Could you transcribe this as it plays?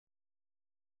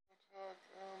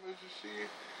As you see,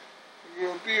 I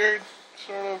grew a beard,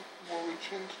 sort of, more of a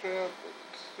chin strap, but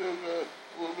still got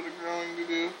a little bit of growing to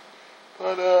do.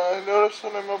 But I noticed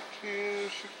that I'm up to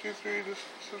 63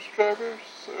 subscribers,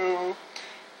 so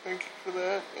thank you for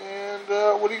that.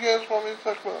 And what do you guys want me to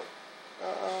talk about?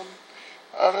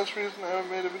 Honest reason I haven't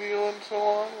made a video in so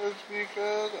long is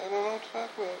because I don't know what to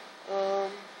talk about.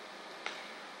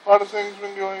 A lot of things have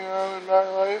been going on in my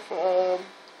life.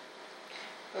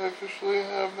 I officially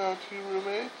have now 2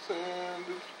 roommates, and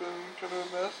it's been kind of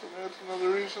a mess, and that's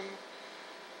another reason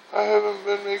I haven't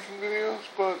been making videos,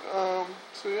 but,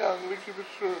 so yeah, I'm going to keep it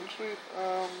short and sweet.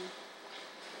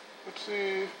 Let's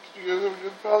see, did you guys have a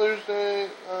good Father's Day?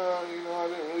 I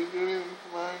didn't really do anything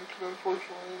for mine, because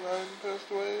unfortunately mine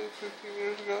passed away 15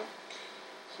 years ago,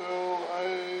 so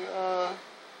I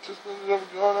just ended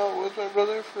up going out with my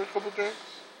brother for a couple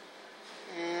drinks,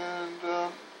 and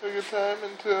had a good time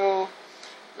until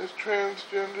this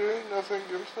transgender, nothing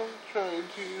against them, tried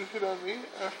to hit on me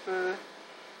after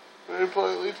very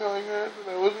politely telling her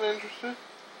that I wasn't interested.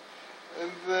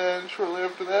 And then shortly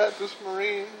after that, this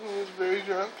Marine, who was very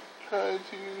drunk, tried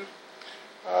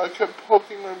to, kept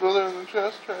poking my brother in the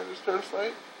chest, trying to start a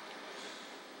fight.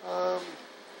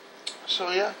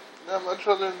 So yeah, not much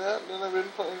other than that. Then I've been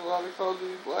playing a lot of Call of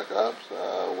Duty Black Ops.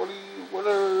 What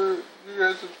are you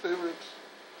guys' favorites?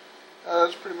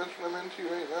 That's pretty much what I'm into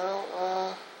right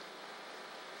now.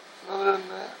 Other than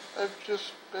that, I've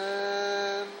just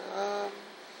been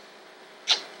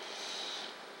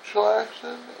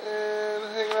chillaxing and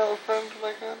hanging out with friends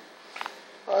when I can.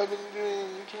 I've been doing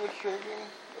too much drinking,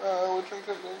 which I'm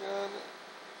cutting on.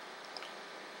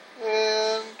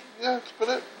 And yeah, that's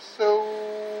about it.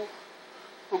 So,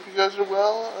 hope you guys are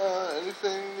well.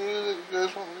 Anything new that you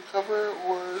guys want me to cover,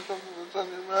 or something that's on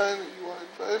your mind that you want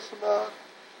advice about,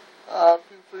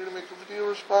 feel free to make a video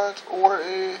response or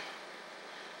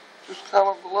just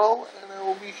comment below, and I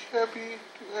will be happy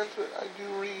to answer. I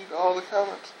do read all the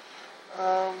comments,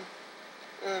 and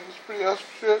it's pretty awesome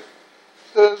shit. It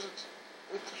says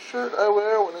it's a shirt I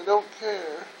wear when I don't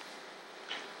care.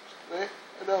 Today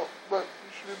I don't, but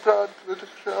you should be proud because I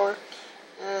took a shower.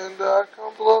 And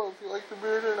comment below if you like the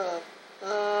beard or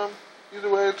not. Either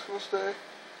way, it's gonna stay.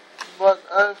 But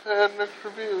I've had mixed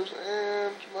reviews,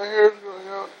 and my hair is growing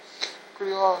out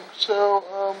pretty long.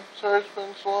 So, sorry it's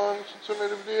been so long since I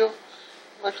made a video.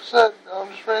 Like I said, I'm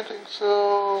just ranting,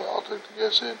 so I'll talk to you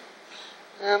guys soon.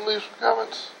 And leave some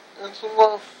comments and some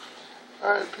love.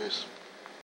 Alright, peace.